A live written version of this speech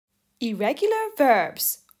Irregular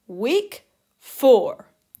verbs, week 4.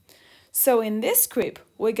 So in this group,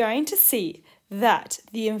 we're going to see that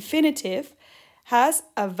the infinitive has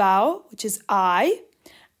a vowel, which is I,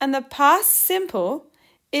 and the past simple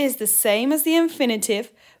is the same as the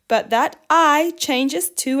infinitive, but that I changes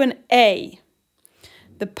to an A.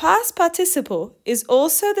 The past participle is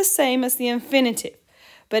also the same as the infinitive,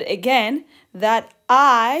 but again, that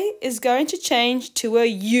I is going to change to a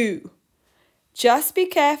U. Just be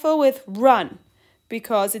careful with run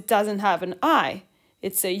because it doesn't have an I,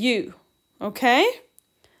 it's a U. Okay?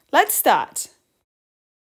 Let's start.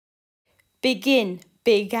 Begin,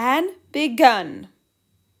 began, begun.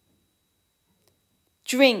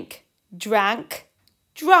 Drink, drank,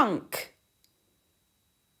 drunk.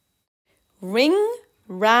 Ring,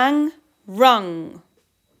 rang, rung.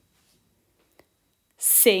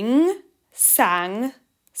 Sing, sang,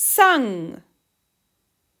 sung.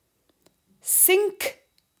 Sink,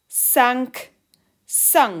 sank,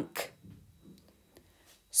 sunk.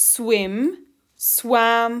 Swim,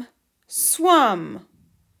 swam, swum.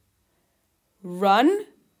 Run,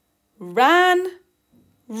 ran,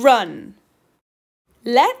 run.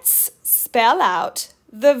 Let's spell out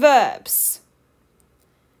the verbs.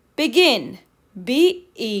 Begin,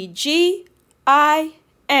 B-E-G-I-N.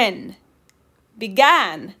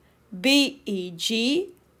 Began, B-E-G-A-N.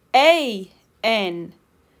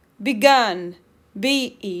 Begun,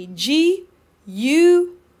 B-E-G-U-N.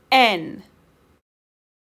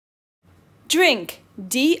 Drink,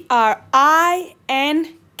 D-R-I-N-K.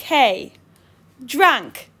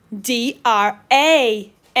 Drank, D-R-A-N-K.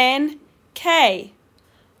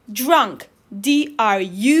 Drunk, D-R-U-N-K.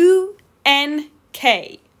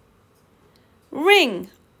 Ring,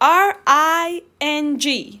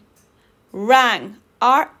 R-I-N-G. Rang,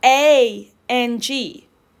 R-A-N-G.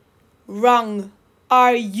 Rung,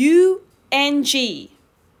 R-U-N-G.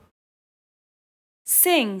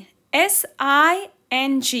 Sing,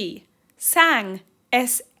 S-I-N-G. Sang,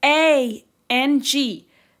 S-A-N-G.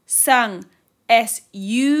 Sung,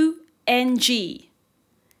 S-U-N-G.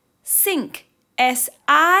 Sink,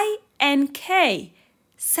 S-I-N-K.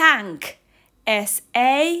 Sank,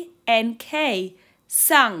 S-A-N-K.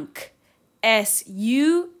 Sunk, S-U-N-K.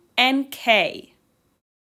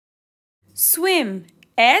 Swim,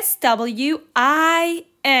 S-W-I-M.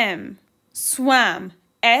 Swam,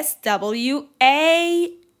 S-W-A-M.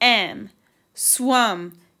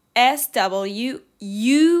 Swum, S-W-U-M.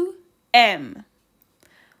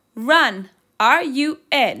 Run,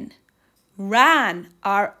 R-U-N. Ran,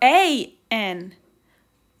 R-A-N.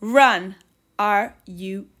 Run,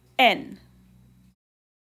 R-U-N.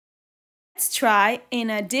 Let's try in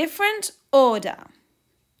a different order.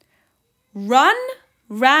 Run,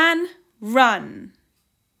 ran, run.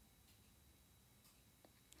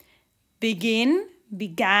 Begin,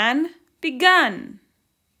 began, begun.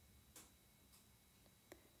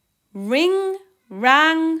 Ring,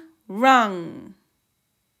 rang, rung.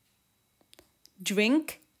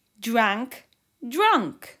 Drink, drank,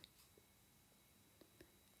 drunk.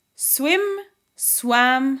 Swim,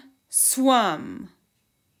 swam, swum.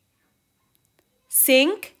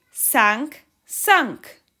 Sink, sank,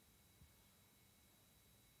 sunk.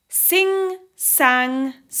 Sing,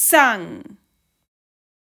 sang, sung.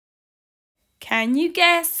 Can you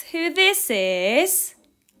guess who this is?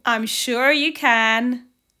 I'm sure you can.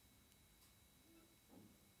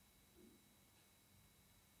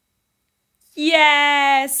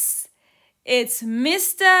 Yes, it's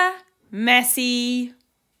Mr. Messy.